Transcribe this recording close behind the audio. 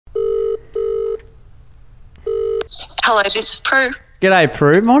Hello, this is Prue. G'day,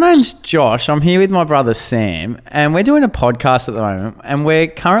 Prue. My name's Josh. I'm here with my brother Sam, and we're doing a podcast at the moment, and we're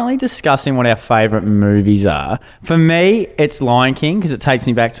currently discussing what our favourite movies are. For me, it's Lion King because it takes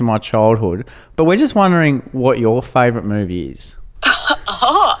me back to my childhood, but we're just wondering what your favourite movie is.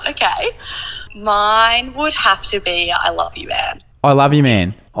 Oh, okay. Mine would have to be I Love You, Man. I Love You,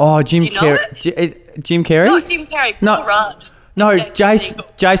 Man. Oh, Jim Do you know Carrey. Jim Carrey? Not Jim Carrey, Paul Rudd. No, Jason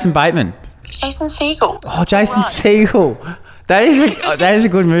Jason Bateman. Jason Segel. Oh, Jason Segel. That is a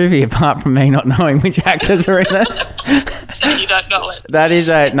good movie, apart from me not knowing which actors are in it. So you don't know it. That is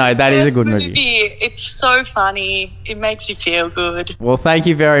a good movie. It's so funny. It makes you feel good. Well, thank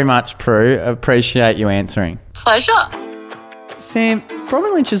you very much, Prue. Appreciate you answering. Pleasure. Sam,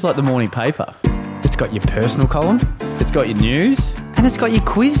 Bromley Lynch is like the morning paper. It's got your personal column, it's got your news, and it's got your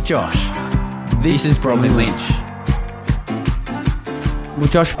quiz, Josh. This is Bromley Lynch. Well,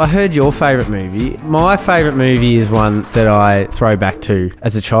 Josh, I heard your favourite movie. My favourite movie is one that I throw back to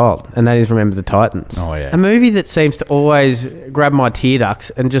as a child, and that is Remember the Titans. Oh, yeah. A movie that seems to always grab my tear ducts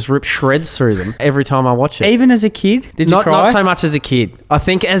and just rip shreds through them every time I watch it. Even as a kid? Did you cry? Not so much as a kid. I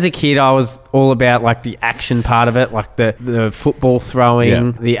think as a kid I was all about like the action part of it, like the football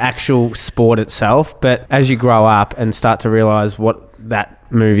throwing, the actual sport itself. But as you grow up and start to realise what that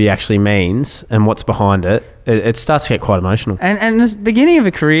movie actually means and what's behind it, it starts to get quite emotional. And the beginning of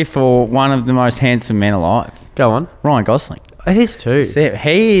a career for one of the most handsome men alive. Go on. Ryan Gosling. It is too.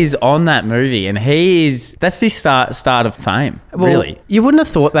 He is on that movie, and that's the start of fame, really. You wouldn't have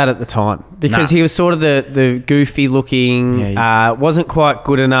thought that at the time, because he was sort of the goofy looking, wasn't quite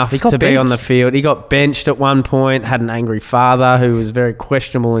good enough to be on the field. He got benched at one point, had an angry father who was very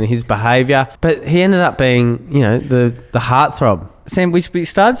questionable in his behaviour, but he ended up being, the heartthrob. Sam, we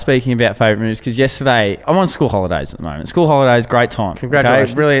started speaking about favourite movies because yesterday, I'm on school holidays at the moment. School holidays, great time. Congratulations.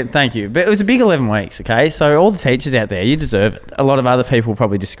 Okay? Brilliant, thank you. But it was a big 11 weeks, okay? So all the teachers out there, you deserve it. A lot of other people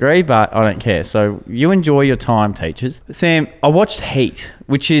probably disagree, but I don't care. So you enjoy your time, teachers. Sam, I watched Heat,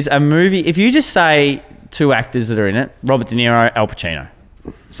 which is a movie, if you just say two actors that are in it, Robert De Niro, Al Pacino.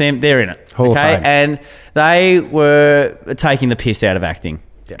 Sam, they're in it. Hall of Fame. And they were taking the piss out of acting.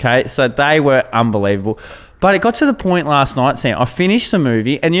 Yeah. Okay, so they were unbelievable. But it got to the point last night, Sam, I finished the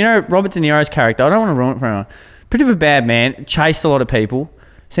movie, and Robert De Niro's character, I don't want to ruin it for anyone, bit of a bad man, chased a lot of people.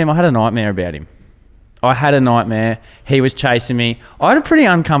 Sam, I had a nightmare about him. I had a nightmare. He was chasing me. I had a pretty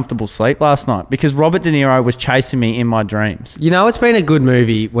uncomfortable sleep last night because Robert De Niro was chasing me in my dreams. It's been a good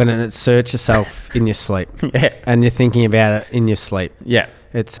movie when it inserts yourself in your sleep. Yeah. And you're thinking about it in your sleep. Yeah.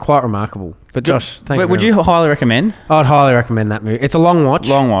 It's quite remarkable. But Josh, thank you. Would you highly recommend? I'd highly recommend that movie. It's a long watch.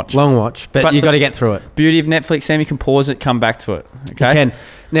 Long watch. But you got to get through it. Beauty of Netflix, Sam, you can pause it, come back to it. Okay? You can.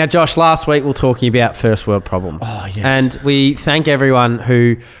 Now, Josh, last week we were talking about first world problems. Oh, yes. And we thank everyone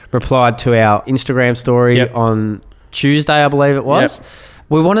who replied to our Instagram story on Tuesday, I believe it was. Yep.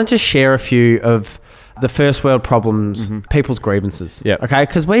 We wanted to share a few of the first world problems, people's grievances. Yeah. Okay?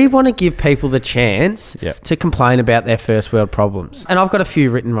 Because we want to give people the chance to complain about their first world problems. And I've got a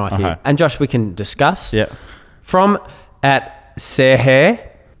few written right here. And Josh, we can discuss. Yeah. From at Serhair,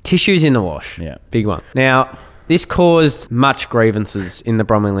 tissues in the wash. Yeah. Big one. Now, this caused much grievances in the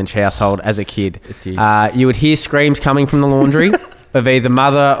Bromley Lynch household as a kid. It did. You would hear screams coming from the laundry of either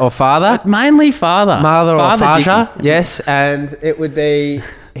mother or father. But mainly father. Mother or father, Dickie. yes. And it would be...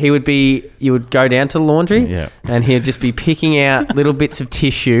 you would go down to the laundry and he'd just be picking out little bits of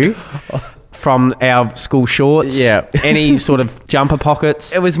tissue from our school shorts. Yeah. Any sort of jumper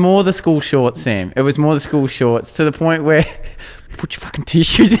pockets. It was more the school shorts, Sam. It was more the school shorts to the point where... Put your fucking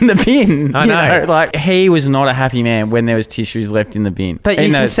tissues in the bin. I know. Like, he was not a happy man when there was tissues left in the bin. But you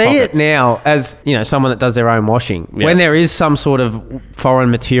can see it now as, someone that does their own washing. Yeah. When there is some sort of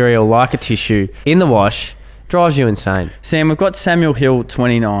foreign material like a tissue in the wash, drives you insane. Sam, we've got Samuel Hill,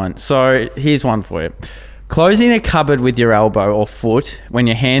 29. So here's one for you. Closing a cupboard with your elbow or foot when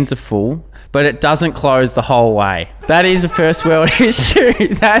your hands are full, but it doesn't close the whole way. That is a first world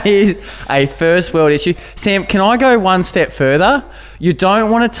issue. That is a first world issue. Sam, can I go one step further? You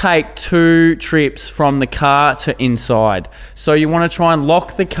don't want to take 2 trips from the car to inside. So you want to try and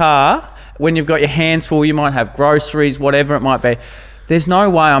lock the car when you've got your hands full. You might have groceries, whatever it might be. There's no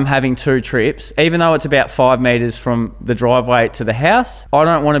way I'm having 2 trips, even though it's about 5 metres from the driveway to the house. I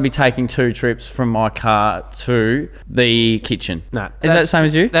don't want to be taking 2 trips from my car to the kitchen. No. Is that the same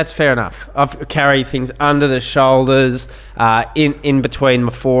as you? That's fair enough. I've carried things under the shoulders, in between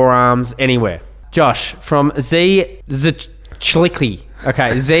my forearms, anywhere. Josh, from Zchlcky. Okay,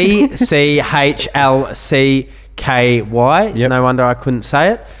 ZCHLCKY. Yep. No wonder I couldn't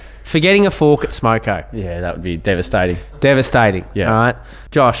say it. Forgetting a fork at Smoko. Yeah, that would be devastating. Devastating. Yeah. All right.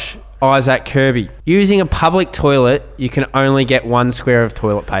 Josh, Isaac Kirby. Using a public toilet, you can only get 1 square of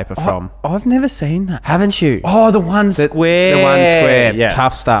toilet paper from. I've never seen that. Haven't you? Oh, the one square. The 1 square. Yeah.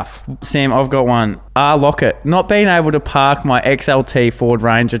 Tough stuff. Sam, I've got one. Lockett. Not being able to park my XLT Ford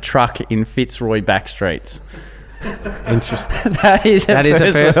Ranger truck in Fitzroy back streets. Interesting. That is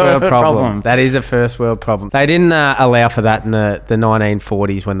a first world problem. That is a first world problem. They didn't allow for that in the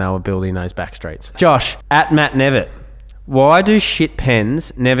 1940s when they were building those back streets. Josh, at Matt Nevitt. Why do shit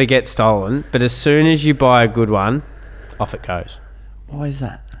pens never get stolen, but as soon as you buy a good one, off it goes? Why is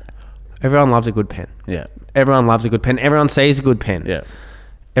that? Everyone loves a good pen. Yeah. Everyone loves a good pen. Everyone sees a good pen. Yeah.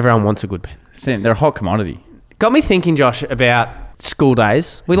 Everyone wants a good pen. Sam, they're a hot commodity. Got me thinking, Josh, about school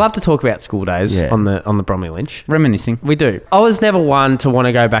days. We love to talk about school days on the Bromley Lynch. Reminiscing. We do. I was never one to want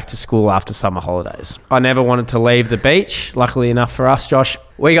to go back to school after summer holidays. I never wanted to leave the beach. Luckily enough for us, Josh,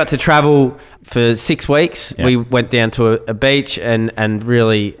 we got to travel for 6 weeks. Yeah. We went down to a beach and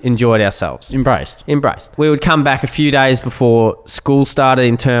really enjoyed ourselves. Embraced. We would come back a few days before school started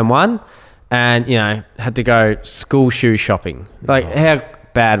in term 1 and, had to go school shoe shopping. How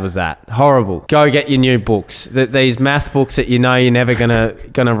bad was that? Horrible. Go get your new books. These math books that you're never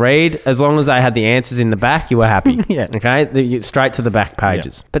gonna read. As long as they had the answers in the back, you were happy. Yeah. Okay. Straight to the back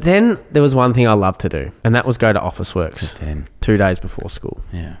pages. Yeah. But then there was one thing I loved to do, and that was go to Officeworks 2 days before school.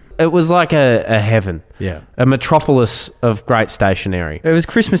 Yeah. It was like a heaven. Yeah. A metropolis of great stationery. It was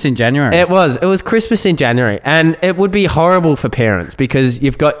Christmas in January. It was Christmas in January, and it would be horrible for parents because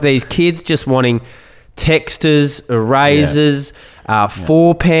you've got these kids just wanting texters, erasers.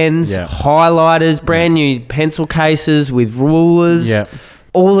 4 pens, highlighters, brand new pencil cases with rulers,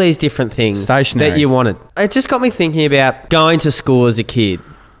 all these different things Stationary. That you wanted. It just got me thinking about going to school as a kid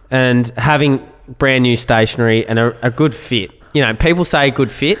and having brand new stationery and a good fit. People say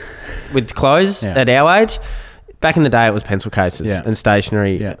good fit with clothes at our age. Back in the day, it was pencil cases and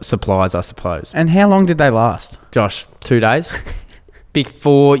stationery supplies, I suppose. And how long did they last? Josh, 2 days.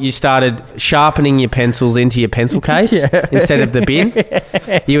 Before you started sharpening your pencils into your pencil case instead of the bin,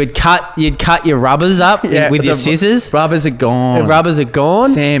 you'd cut your rubbers up with your scissors. Rubbers are gone. The rubbers are gone.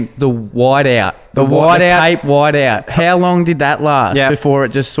 Sam, the whiteout. The tape whiteout. How long did that last before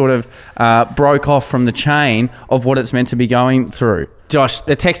it just sort of broke off from the chain of what it's meant to be going through? Josh,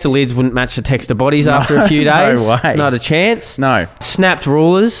 the texter lids wouldn't match the texter bodies after a few days. No way. Not a chance. No. Snapped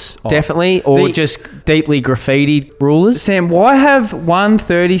rulers, definitely, or just deeply graffitied rulers. Sam, why have one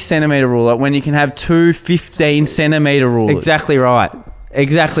 30-centimetre ruler when you can have 2 15-centimetre rulers? Exactly right.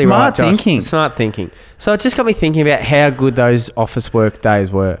 Exactly right, Josh. Smart thinking. So it just got me thinking about how good those office work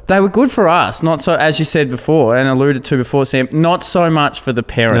days were. They were good for us, not so, as you said before and alluded to before, Sam, not so much for the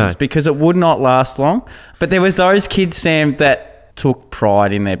parents because it would not last long. But there was those kids, Sam, that took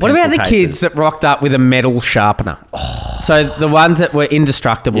pride in their pencil What about the cases. kids that rocked up with a metal sharpener? So the ones that were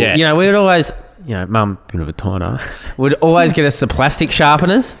indestructible. Yeah. We would always, Mum, bit of a tighter, would always get us the plastic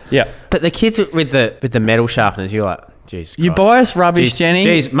sharpeners. Yeah. But the kids with the metal sharpeners, you're like, jeez. You buy us rubbish, Jenny.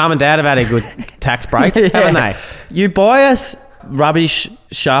 Jeez, Mum and Dad have had a good tax break, haven't they? You buy us rubbish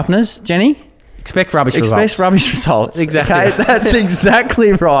sharpeners, Jenny. Expect rubbish results. Exactly. Okay, right. That's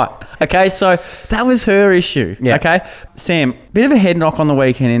exactly right. Okay, so that was her issue. Yeah. Okay, Sam, bit of a head knock on the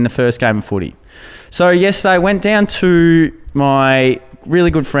weekend in the first game of footy. So yesterday I went down to my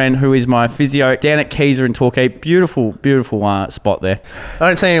really good friend who is my physio down at Keezer in Torquay. Beautiful spot there. I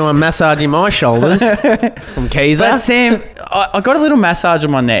don't see anyone massaging my shoulders from Keezer. But Sam, I got a little massage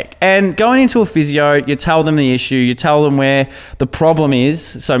on my neck. And going into a physio, you tell them the issue. You tell them where the problem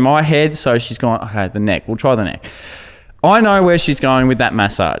is. So my head, so she's gone, okay, the neck. We'll try the neck. I know where she's going with that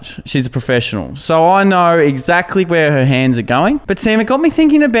massage. She's a professional. So I know exactly where her hands are going. But Sam, it got me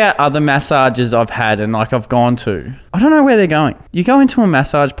thinking about other massages I've had and I've gone to. I don't know where they're going. You go into a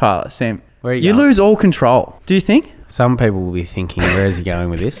massage parlour, Sam. Where are you lose all control. Do you think? Some people will be thinking, where is he going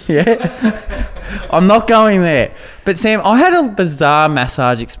with this? Yeah. I'm not going there. But Sam, I had a bizarre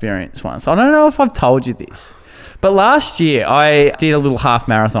massage experience once. I don't know if I've told you this. But last year, I did a little half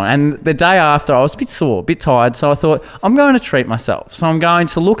marathon. And the day after, I was a bit sore, a bit tired. So I thought, I'm going to treat myself. So I'm going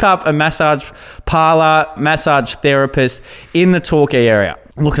to look up a massage parlour, massage therapist in the Torquay area.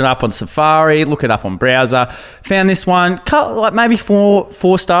 Look it up on Safari, look it up on browser. Found this one, maybe four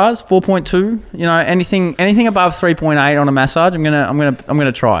stars, 4.2. Anything above 3.8 on a massage, I'm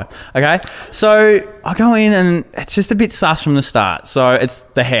gonna try. Okay, so I go in and it's just a bit sus from the start. So it's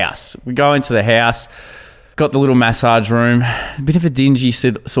the house. We go into the house. Got the little massage room, a bit of a dingy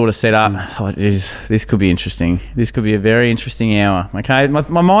sort of setup. Oh, this could be interesting. This could be a very interesting hour, okay?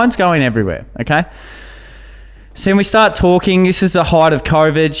 My mind's going everywhere, okay? So we start talking. This is the height of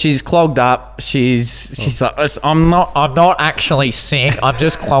COVID. She's clogged up. She's like, I'm not actually sick. I'm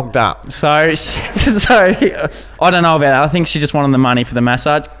just clogged up. So I don't know about that. I think she just wanted the money for the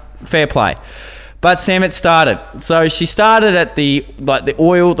massage. Fair play. But Sam, it started. So she started at the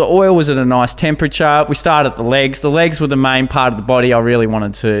oil. The oil was at a nice temperature. We started at the legs. The legs were the main part of the body I really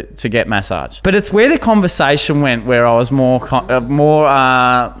wanted to get massaged. But it's where the conversation went where I was more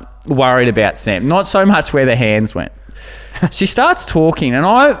worried about Sam. Not so much where the hands went. She starts talking, and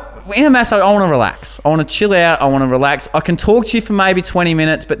in a massage, I want to relax. I want to chill out. I want to relax. I can talk to you for maybe 20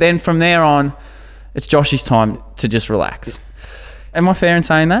 minutes, but then from there on, it's Josh's time to just relax. Am I fair in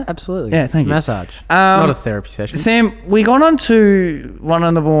saying that? Absolutely. Yeah, thank you. Massage. Not a therapy session. Sam, we got on to one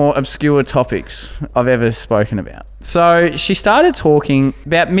of the more obscure topics I've ever spoken about. So she started talking.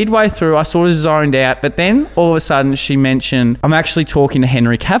 About midway through, I sort of zoned out, but then all of a sudden she mentioned, I'm actually talking to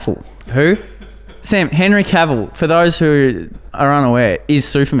Henry Cavill. Who? Sam, Henry Cavill, for those who are unaware, is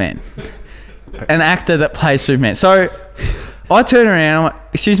Superman. An actor that plays Superman. So I turn around, I'm like,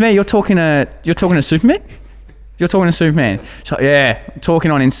 excuse me, you're talking to Superman? You're talking to Superman? She's like, yeah, I'm talking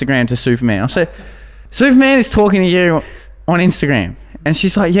on Instagram to Superman. I said, Superman is talking to you on Instagram? And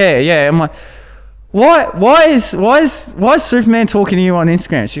she's like, yeah. I'm like, why is Superman talking to you on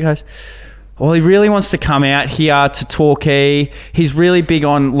Instagram? She goes, well, he really wants to come out here to Torquay. He's really big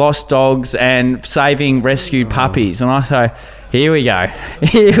on lost dogs and saving rescued puppies. And I thought, here we go.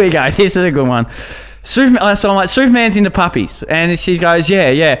 This is a good one. So I'm like, Superman's into puppies. And she goes,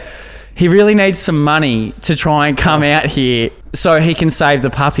 yeah. He really needs some money to try and come out here so he can save the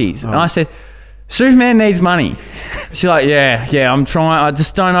puppies. And I said, Superman needs money. She's like, yeah, I'm trying. I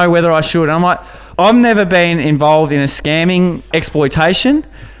just don't know whether I should. And I'm like, I've never been involved in a scamming exploitation,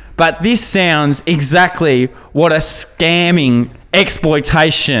 but this sounds exactly what a scamming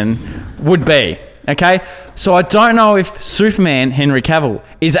exploitation would be. Okay? So I don't know if Superman, Henry Cavill,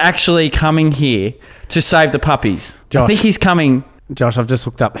 is actually coming here to save the puppies. Josh. I think he's coming... Josh, I've just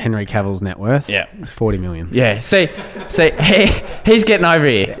looked up Henry Cavill's net worth. Yeah. It's 40 million. Yeah. See, he's getting over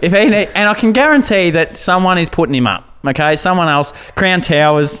here. And I can guarantee that someone is putting him up. Okay, someone else. Crown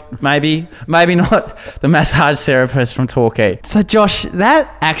Towers, maybe not the massage therapist from Torquay. So, Josh,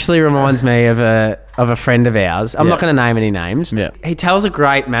 that actually reminds me of a friend of ours. I'm not going to name any names. Yeah. He tells a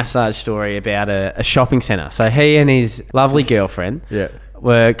great massage story about a shopping centre. So he and his lovely girlfriend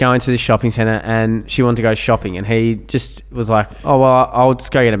were going to this shopping centre, and she wanted to go shopping, and he just was like, oh, well, I'll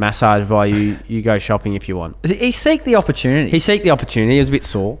just go get a massage while you go shopping if you want. He seeked the opportunity. He was a bit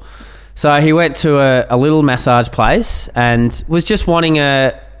sore. So he went to a little massage place and was just wanting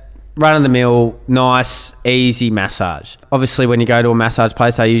a run-of-the-mill, nice, easy massage. Obviously, when you go to a massage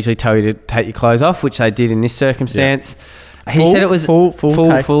place, they usually tell you to take your clothes off, which they did in this circumstance. Yeah. He said it was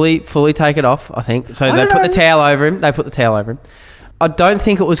fully take it off, I think. So they put the towel over him. I don't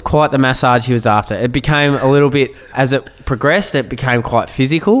think it was quite the massage he was after. It became a little bit, as it progressed, it became quite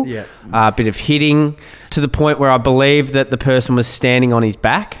physical. Yeah. A bit of hitting, to the point where I believe that the person was standing on his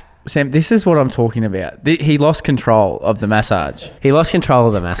back. Sam, this is what I'm talking about. He lost control of the massage.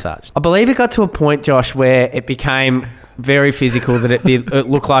 I believe it got to a point, Josh, where it became very physical, that it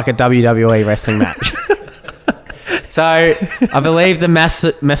looked like a WWE wrestling match. So I believe the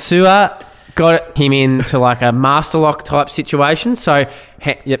masseur got him into like a master lock type situation. So,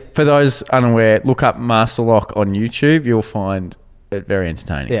 for those unaware, look up master lock on YouTube. You'll find it very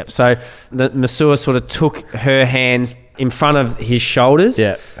entertaining. Yeah. So the masseur sort of took her hands in front of his shoulders.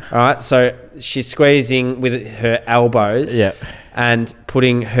 Yeah. All right. So she's squeezing with her elbows. Yeah. And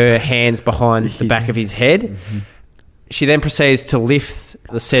putting her hands behind the back of his head. Mm-hmm. She then proceeds to lift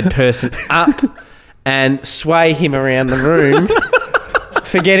the said person up and sway him around the room,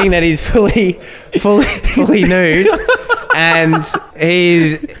 forgetting that he's fully nude, and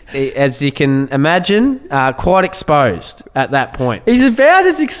he's, as you can imagine, quite exposed at that point. He's about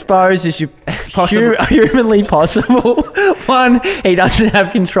as exposed as humanly possible. One, he doesn't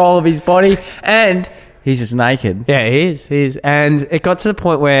have control of his body, and he's just naked. Yeah, he is. And it got to the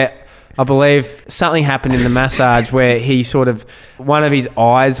point where I believe something happened in the massage where one of his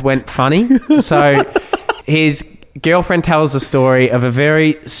eyes went funny. So his girlfriend tells the story of a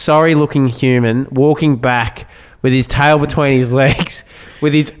very sorry-looking human walking back with his tail between his legs,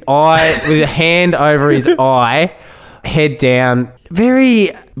 with a hand over his eye, head down,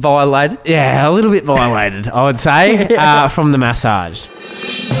 very violated. Yeah, a little bit violated, I would say, from the massage.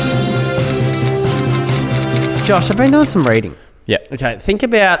 Josh, I've been doing some reading. Yeah. Okay, think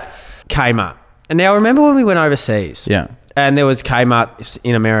about Kmart. And now remember when we went overseas? Yeah. And there was Kmart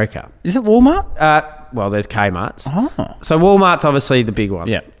in America. Is it Walmart? Well, there's Kmart. Oh. So Walmart's obviously the big one.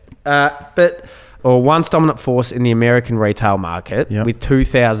 Yeah. But or once dominant force in the American retail market with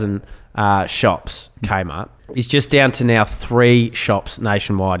 2,000 shops, Kmart, is just down to now 3 shops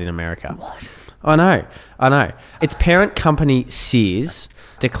nationwide in America. What? I know. Its parent company, Sears,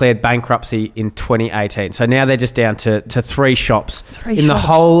 declared bankruptcy in 2018. So now they're just down to 3 shops the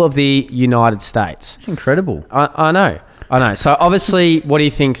whole of the United States. It's incredible. I know. So obviously, what do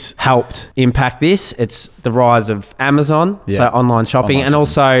you think's helped impact this? It's the rise of Amazon, so online shopping, and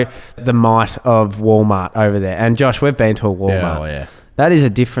also the might of Walmart over there. And Josh, we've been to a Walmart. Yeah. That is a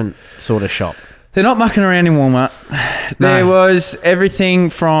different sort of shop. They're not mucking around in Walmart. There was everything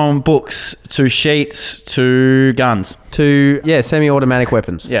from books to sheets to guns to semi-automatic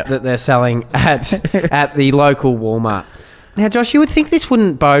weapons that they're selling at the local Walmart. Now, Josh, you would think this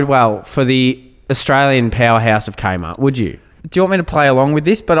wouldn't bode well for the Australian powerhouse of Kmart, would you? Do you want me to play along with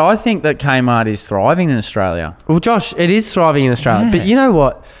this? But I think that Kmart is thriving in Australia. Well, Josh, it is thriving in Australia. But you know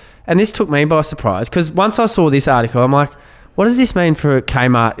what? And this took me by surprise, because once I saw this article, I'm like, what does this mean for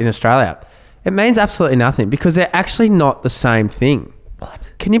Kmart in Australia? It means absolutely nothing, because they're actually not the same thing.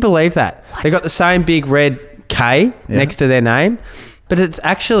 What? Can you believe that? They got the same big red K next to their name, but it's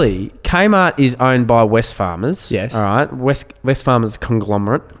actually, Kmart is owned by Wesfarmers. Yes. All right. Wesfarmers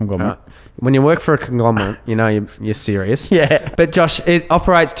conglomerate. When you work for a conglomerate, you know you're serious. Yeah. But Josh, it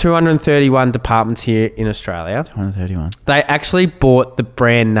operates 231 departments here in Australia. 231. They actually bought the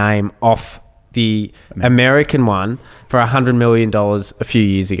brand name off the American one for $100 million a few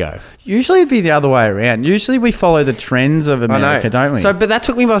years ago. Usually it'd be the other way around. Usually we follow the trends of America, don't we? So, but that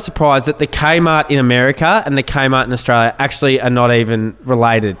took me by surprise that the Kmart in America and the Kmart in Australia actually are not even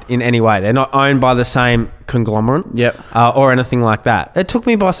related in any way. They're not owned by the same conglomerate or anything like that. It took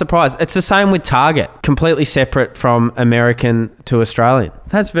me by surprise. It's the same with Target, completely separate from American to Australian.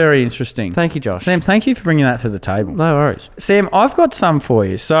 That's very interesting. Thank you, Josh. Sam, thank you for bringing that to the table. No worries. Sam, I've got some for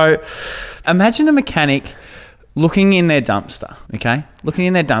you. So imagine a mechanic looking in their dumpster,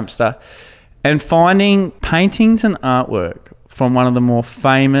 and finding paintings and artwork from one of the more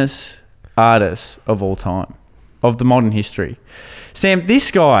famous artists of all time, of the modern history. Sam, this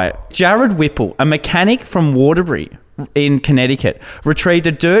guy, Jared Whipple, a mechanic from Waterbury in Connecticut, retrieved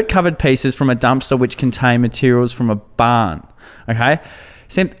a dirt-covered pieces from a dumpster which contained materials from a barn, okay?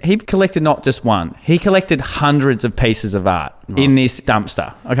 Sam, he collected not just one. He collected hundreds of pieces of art in this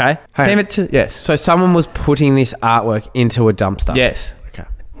dumpster, okay? Hey, Sam, yes. So someone was putting this artwork into a dumpster? Yes. Okay.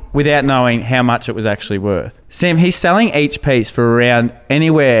 Without knowing how much it was actually worth. Sam, he's selling each piece for around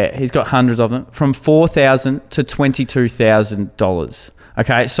anywhere, he's got hundreds of them, from $4,000 to $22,000.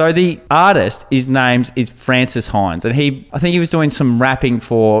 Okay, so the artist, his name is Francis Hines, and I think he was doing some rapping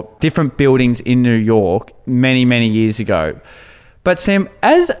for different buildings in New York many, many years ago. But Sam,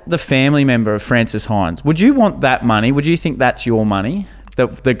 as the family member of Francis Hines, would you want that money? Would you think that's your money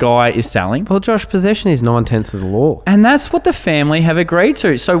that the guy is selling? Well, Josh, possession is 9/10 of the law. And that's what the family have agreed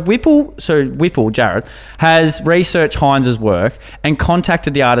to. So Whipple, Jared, has researched Hines's work and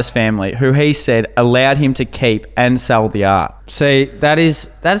contacted the artist's family, who he said allowed him to keep and sell the art. See,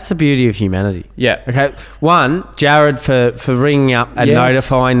 that's the beauty of humanity. Yeah. Okay. One, Jared for ringing up and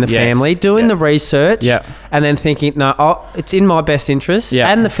notifying the family, doing the research, and then thinking, no, it's in my best interest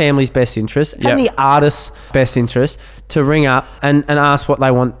and the family's best interest and the artist's best interest to ring up and ask what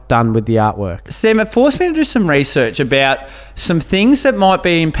they want done with the artwork. Sam, it forced me to do some research about some things that might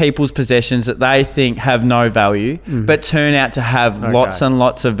be in people's possessions that they think have no value, but turn out to have lots and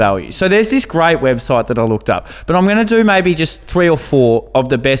lots of value. So there's this great website that I looked up, but I'm going to do maybe just 3 or 4 of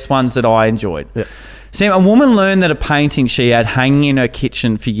the best ones that I enjoyed. Yeah. Sam, a woman learned that a painting she had hanging in her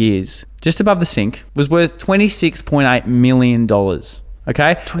kitchen for years, just above the sink, was worth $26.8 million.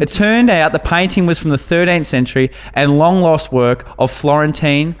 Okay? It turned out the painting was from the 13th century and long-lost work of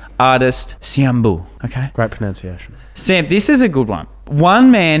Florentine artist Ciambu. Okay? Great pronunciation. Sam, this is a good one.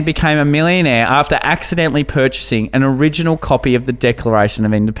 One man became a millionaire after accidentally purchasing an original copy of the Declaration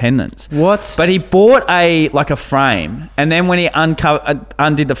of Independence. What? But he bought a frame, and then when he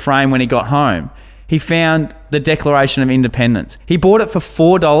undid the frame when he got home, he found the Declaration of Independence. He bought it for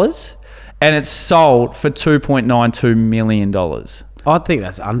 $4, and it's sold for $2.92 million. I think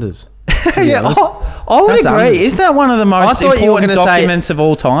that's unders. Yeah, I would agree. Isn't that one of the most important documents of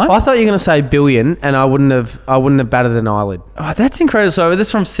all time? I thought you were going to say billion, and I wouldn't have batted an eyelid. Oh, that's incredible. So this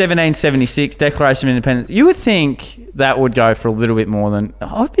is from 1776, Declaration of Independence. You would think that would go for a little bit more than...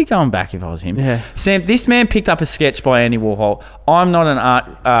 I'd be going back if I was him. Yeah. Sam, this man picked up a sketch by Andy Warhol. I'm not an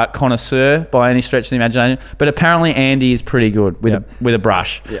art connoisseur by any stretch of the imagination, but apparently Andy is pretty good with a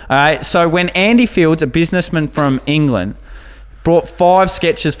brush. Yep. All right. So when Andy Fields, a businessman from England, brought 5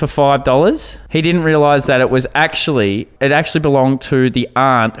 sketches for $5. He didn't realise that it actually belonged to the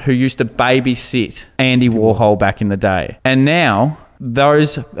aunt who used to babysit Andy Warhol back in the day. And now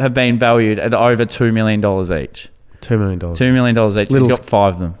those have been valued at over $2 million each. $2 million. $2 million each. He's got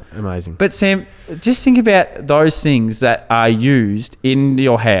 5 of them. Amazing. But Sam, just think about those things that are used in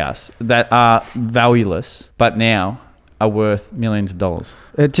your house that are valueless, but now are worth millions of dollars.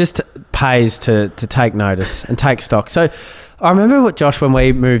 It just pays to take notice and take stock. So I remember Josh, when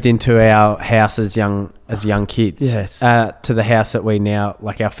we moved into our house as young kids, yes, to the house that we now,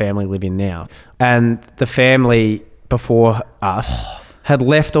 like our family live in now, and the family before us had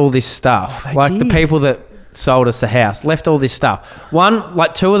left all this stuff. The people that sold us the house left all this stuff.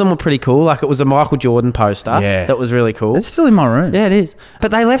 Two of them were pretty cool. Like, it was a Michael Jordan poster that was really cool. It's still in my room. Yeah, it is.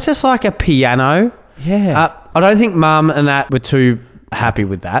 But they left us like a piano. Yeah. I don't think Mum and that were too happy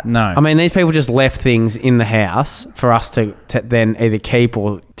with that. No. I mean, these people just left things in the house for us to then either keep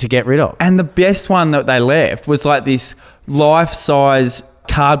or to get rid of. And the best one that they left was like this life-size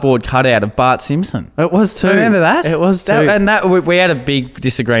cardboard cutout of Bart Simpson. It was too. Remember that? It was too. We had a big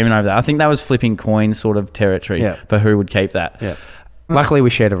disagreement over that. I think that was flipping coin sort of territory for who would keep that. Yeah. Luckily, we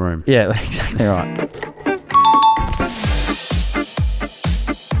shared a room. Yeah, exactly right.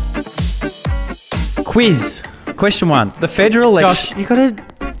 Quiz. Question 1. The federal election... Josh, you got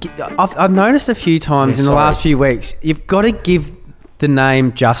to... I've noticed a few times in the last few weeks, you've got to give the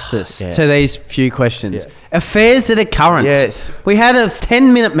name justice to these few questions. Yeah. Affairs that are current. Yes. We had a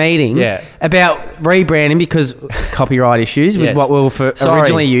 10-minute meeting about rebranding because copyright issues with what we were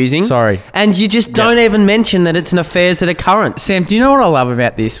originally using. Sorry. And you just don't even mention that it's an affairs that are current. Sam, do you know what I love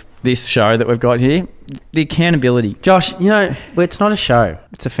about this show that we've got here? The accountability. Josh, it's not a show.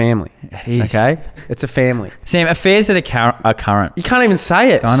 It's a family. It is. Okay? It's a family. Sam, affairs that are current. You can't even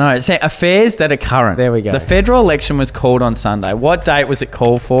say it. I know. Sam, affairs that are current. There we go. The federal election was called on Sunday. What date was it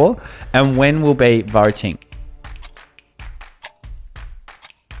called for? And when will be voting?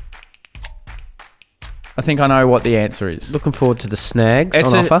 I think I know what the answer is. Looking forward to the snags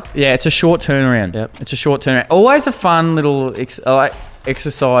on offer. Yeah, it's a short turnaround. Yep. It's a short turnaround. Always a fun little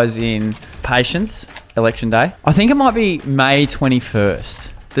exercise in patience, election day. I think it might be May 21st.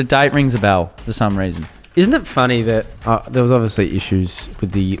 The date rings a bell for some reason. Isn't it funny that there was obviously issues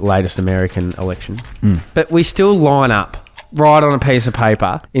with the latest American election, but we still line up, write on a piece of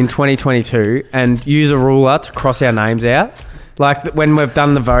paper in 2022 and use a ruler to cross our names out? Like when we've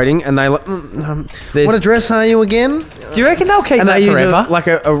done the voting and they like, what address are you again? Do you reckon they'll keep and that they forever?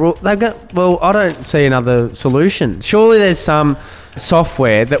 Use a rule. They go, well, I don't see another solution. Surely there's some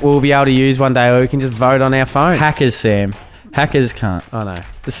software that we'll be able to use one day where we can just vote on our phone. Hackers, Sam. Hackers can't. I know.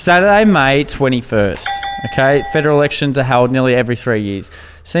 Saturday, May 21st. Okay, federal elections are held nearly every 3 years.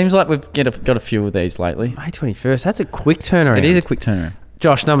 Seems like we've got a few of these lately. May 21st. That's a quick turnaround. It is a quick turnaround.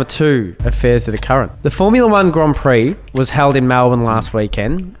 Josh, number 2, affairs that are current. The Formula 1 Grand Prix was held in Melbourne last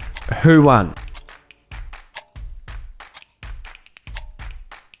weekend. Who won?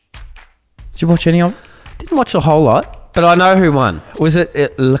 Did you watch any of it? Didn't watch a whole lot, but I know who won. Was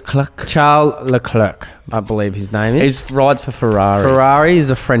it Leclerc? Charles Leclerc, I believe his name is. He rides for Ferrari. Ferrari is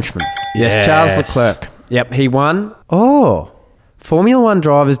a Frenchman. Yes, Charles Leclerc. Yep, he won. Oh, Formula 1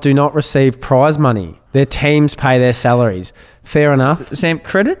 drivers do not receive prize money. Their teams pay their salaries. Fair enough. Sam,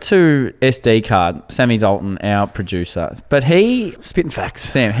 credit to SD Card, Sammy Dalton, our producer. But he... Spitting facts.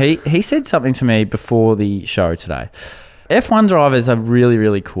 Sam, he said something to me before the show today. F1 drivers are really,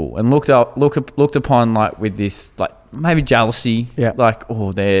 really cool and looked upon like with this, like maybe jealousy. Yeah. Like,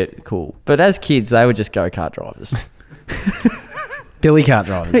 oh, they're cool. But as kids, they were just go-kart drivers. Billy kart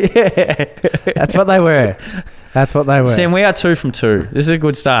drivers. Yeah. That's what they were. That's what they were. Sam, we are 2 from 2. This is a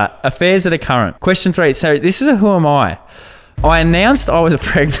good start. Affairs that are current. Question 3. So this is a who am I? I announced I was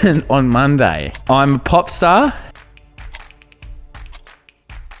pregnant on Monday. I'm a pop star.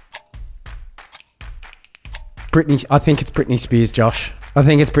 I think it's Britney Spears, Josh. I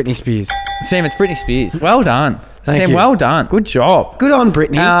think it's Britney Spears. Sam, it's Britney Spears. Well done. Thank Sam, you. well done. Good job. Good on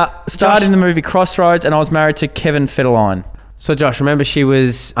Britney. Starred in the movie Crossroads and I was married to Kevin Federline. So, Josh, remember she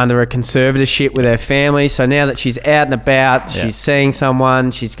was under a conservatorship with her family. So now that she's out and about, she's seeing someone,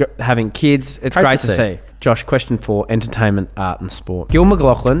 she's having kids. It's great to see. Josh, question 4, entertainment, art and sport. Gil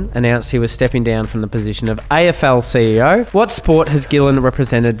McLachlan announced he was stepping down from the position of AFL CEO. What sport has Gillen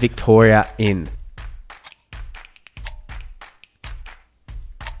represented Victoria in?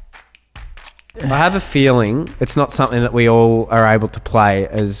 I have a feeling it's not something that we all are able to play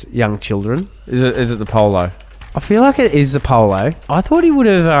as young children. Is it the polo? I feel like it is Apollo. I thought he would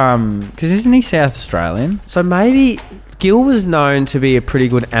have, because isn't he South Australian? So maybe Gill was known to be a pretty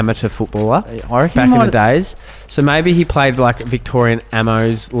good amateur footballer I reckon back in the days. So maybe he played like Victorian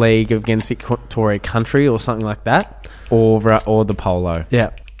Ammos League against Victoria Country or something like that. Or the polo. Yeah.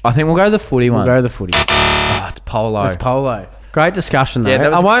 I think we'll go the footy one. We'll go the footy. Oh, it's polo. It's polo. Great discussion, though.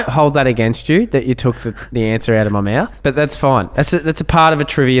 Yeah, I won't hold that against you, that you took the answer out of my mouth. But that's fine. That's a part of a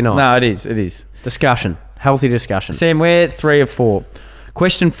trivia night. No, it is. It is. Discussion. Healthy discussion. Sam, we're 3 of 4.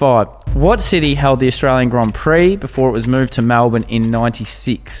 Question 5. What city held the Australian Grand Prix before it was moved to Melbourne in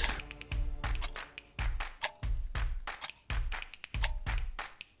 96?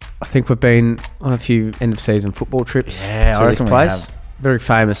 I think we've been on a few end-of-season football trips Yeah, to I this reckon we place. have. Very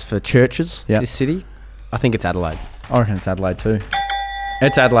famous for churches, Yep. this city. I think it's Adelaide. I reckon it's Adelaide too.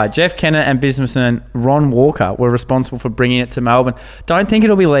 It's Adelaide. Jeff Kennett and businessman Ron Walker were responsible for bringing it to Melbourne. Don't think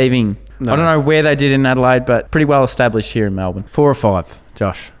it'll be leaving. No. I don't know where they did in Adelaide, but pretty well established here in Melbourne. 4 or 5,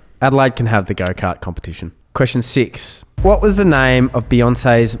 Josh. Adelaide can have the go-kart competition. Question 6. What was the name of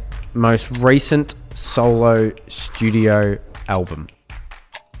Beyonce's most recent solo studio album?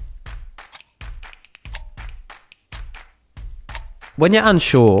 When you're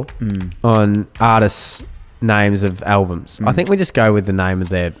unsure on artists' names of albums, I think we just go with the name of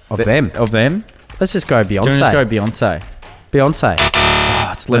them. Of them? Let's just go Beyonce. Do you want to just go Beyonce? Beyonce. Oh,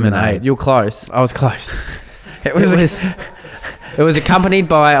 it's Lemonade. You're close. I was close. It was accompanied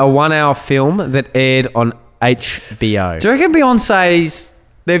by a 1-hour film that aired on HBO. Do you reckon Beyonce's...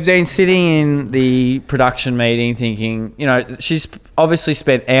 They've been sitting in the production meeting thinking, she's obviously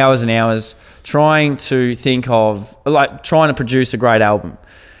spent hours and hours trying to think of, trying to produce a great album.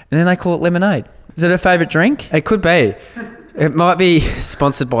 And then they call it Lemonade. Is it her favourite drink? It could be. It might be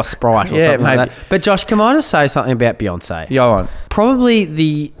sponsored by Sprite or something like that. But Josh, can I just say something about Beyonce? Go on. Probably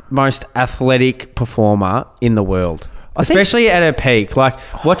the most athletic performer in the world. Especially at her peak. Like,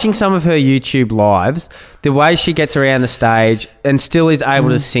 watching some of her YouTube lives, the way she gets around the stage and still is able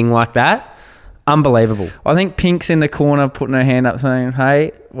to sing like that, unbelievable. I think Pink's in the corner putting her hand up saying,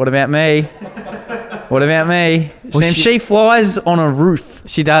 hey, what about me? What about me? Well, she flies on a roof.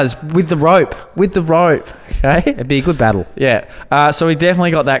 She does, with the rope. Okay? It'd be a good battle. Yeah. So we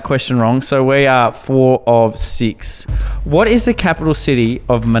definitely got that question wrong. So we are 4 of 6. What is the capital city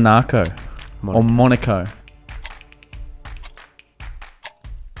of Monaco? Or Monaco?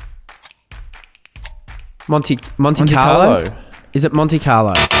 Monte Carlo? Is it Monte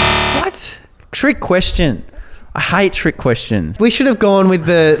Carlo? What? Trick question. I hate trick questions. We should have gone with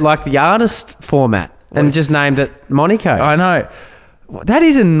the artist format and just named it Monaco. I know. That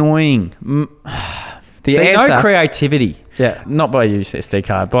is annoying. No creativity. Yeah. Not by you, SD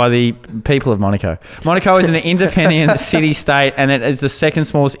card, by the people of Monaco. Monaco is an independent city-state, and it is the second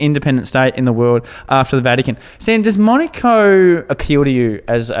smallest independent state in the world after the Vatican. Sam, does Monaco appeal to you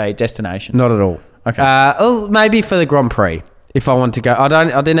as a destination? Not at all. Okay. Maybe for the Grand Prix, if I want to go. I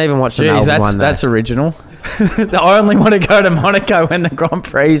didn't even watch the Melbourne one. That's original. I only want to go to Monaco when the Grand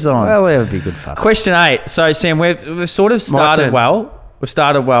Prix is on. Well, it would be good fun. Question 8. So, Sam, we've sort of started well. We've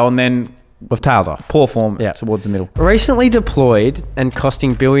started well, and then we've tailed off. Poor form towards the middle. Recently deployed and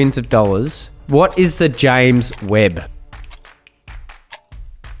costing billions of dollars, what is the James Webb?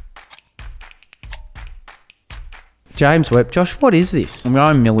 James Webb. Josh, what is this? I'm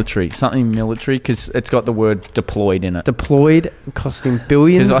going military. Something military, because it's got the word deployed in it. Deployed, costing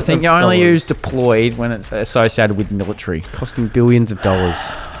billions of dollars. Because I think you only use deployed when it's associated with military. Costing billions of dollars.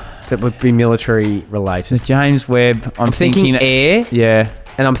 That would be military related. The James Webb. I'm thinking air. Yeah.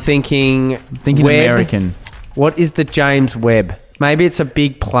 And I'm thinking Webb. American. What is the James Webb? Maybe it's a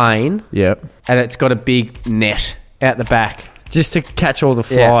big plane. Yep. And it's got a big net out the back. Just to catch all the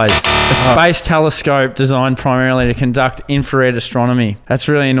flies. A space telescope designed primarily to conduct infrared astronomy. That's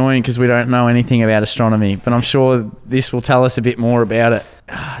really annoying because we don't know anything about astronomy, but I'm sure this will tell us a bit more about it.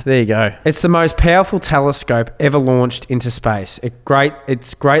 There you go. It's the most powerful telescope ever launched into space.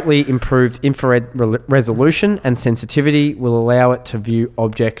 It's greatly improved infrared resolution and sensitivity will allow it to view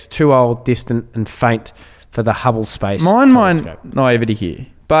objects too old, distant and faint for the Hubble Space Telescope. My naivety here.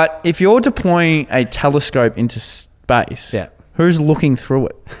 But if you're deploying a telescope into space... Yeah. Who's looking through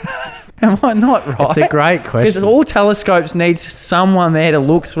it? Am I not right? It's a great question. Because all telescopes need someone there to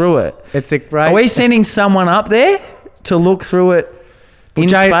look through it. It's a great... Are we sending someone up there to look through it in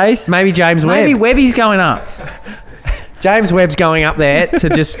space? Maybe James Webb. Maybe Webby's going up. James Webb's going up there to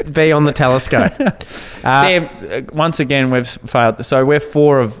just be on the telescope. Sam, once again, we've failed. So we're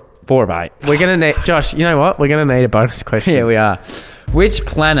 4 of 8. We're going to need... Josh, you know what? We're going to need a bonus question. Yeah, we are. Which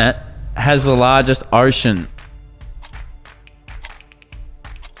planet has the largest ocean?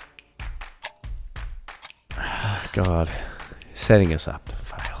 God, setting us up to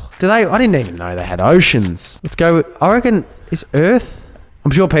fail. I didn't even know they had oceans. Let's go with, I reckon, is Earth?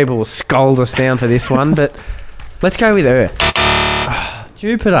 I'm sure people will scold us down for this one, but let's go with Earth.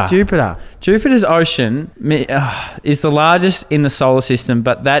 Jupiter. Jupiter's ocean is the largest in the solar system,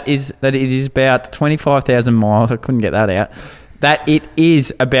 but it is about 25,000 miles. I couldn't get that out. That it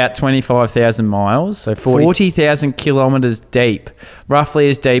is about 25,000 miles, so 40,000 kilometres deep,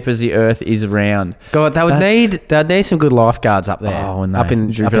 roughly as deep as the Earth is round. God, they'd need some good lifeguards up there. Up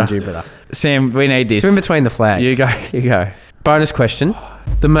in Jupiter. Sam, we need this. Swim between the flags. You go. Bonus question.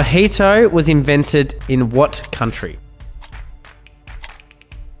 The mojito was invented in what country?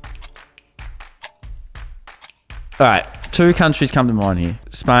 All right, 2 countries come to mind here.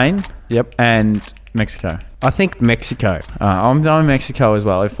 Spain and Mexico. I think Mexico. I'm going Mexico as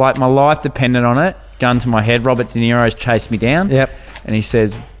well. If my life depended on it, gun to my head, Robert De Niro's chased me down. Yep. And he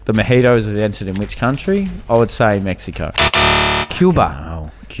says, the mojito was invented in which country? I would say Mexico. Cuba.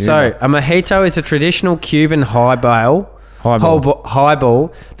 Oh, Cuba. So, a mojito is a traditional Cuban highball.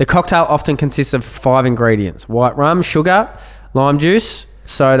 The cocktail often consists of 5 ingredients: white rum, sugar, lime juice,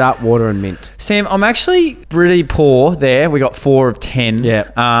 soda, water, and mint. Sam, I'm actually pretty poor there. We got 4 of 10.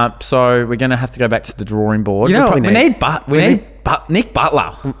 Yeah. So we're going to have to go back to the drawing board. You know what we need? We need Nick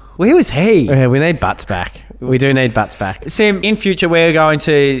Butler. Where was he? Yeah, we need Butts back. We do need Butts back. Sam, in future, we're going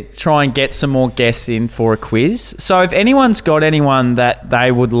to try and get some more guests in for a quiz. So if anyone's got anyone that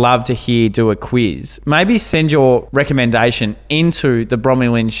they would love to hear do a quiz, maybe send your recommendation into the Bromley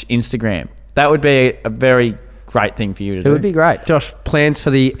Lynch Instagram. That would be a very great thing for you to do. It would be great. Josh, plans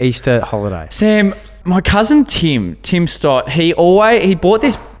for the Easter holiday? Sam, my cousin Tim Stott, he bought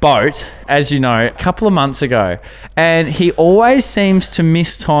this boat, as you know, a couple of months ago, and he always seems to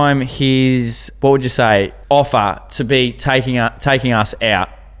mistime his, offer to be taking us out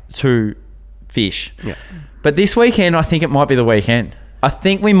to fish. Yeah. But this weekend, I think it might be the weekend. I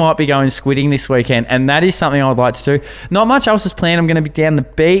think we might be going squidding this weekend, and that is something I'd like to do. Not much else is planned. I'm going to be down the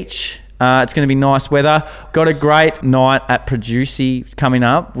beach. It's going to be nice weather. Got a great night at Producy coming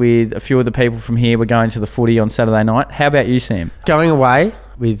up with a few of the people from here. We're going to the footy on Saturday night. How about you, Sam? Going away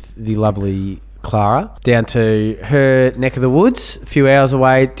with the lovely Clara down to her neck of the woods, a few hours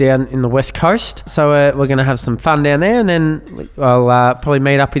away down in the West Coast. So we're going to have some fun down there, and then I'll probably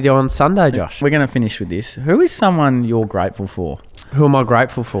meet up with you on Sunday, Josh. We're going to finish with this. Who is someone you're grateful for? Who am I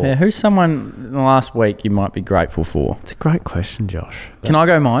grateful for? Yeah, who's someone in the last week you might be grateful for? It's a great question, Josh. Can I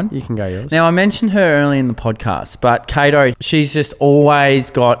go mine? You can go yours. Now, I mentioned her early in the podcast, but Kato, she's just always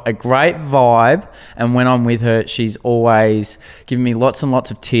got a great vibe. And when I'm with her, she's always giving me lots and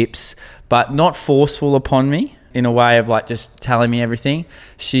lots of tips, but not forceful upon me in a way of just telling me everything.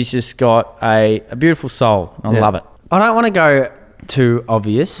 She's just got a beautiful soul. I love it. I don't want to go too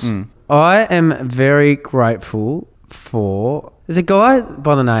obvious. I am very grateful for... There's a guy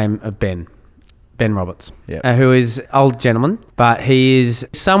by the name of Ben Roberts, who is an old gentleman, but he is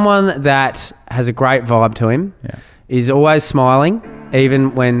someone that has a great vibe to him. Yeah. He's always smiling,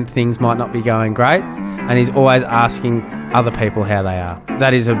 even when things might not be going great, and he's always asking other people how they are.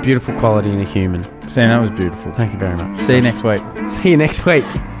 That is a beautiful quality in a human. Sam, that was beautiful. Thank you very much. See you next week. See you next week.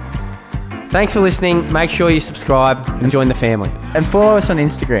 Thanks for listening. Make sure you subscribe and join the family. And follow us on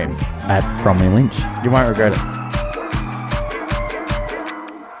Instagram at Bromley Lynch. You won't regret it.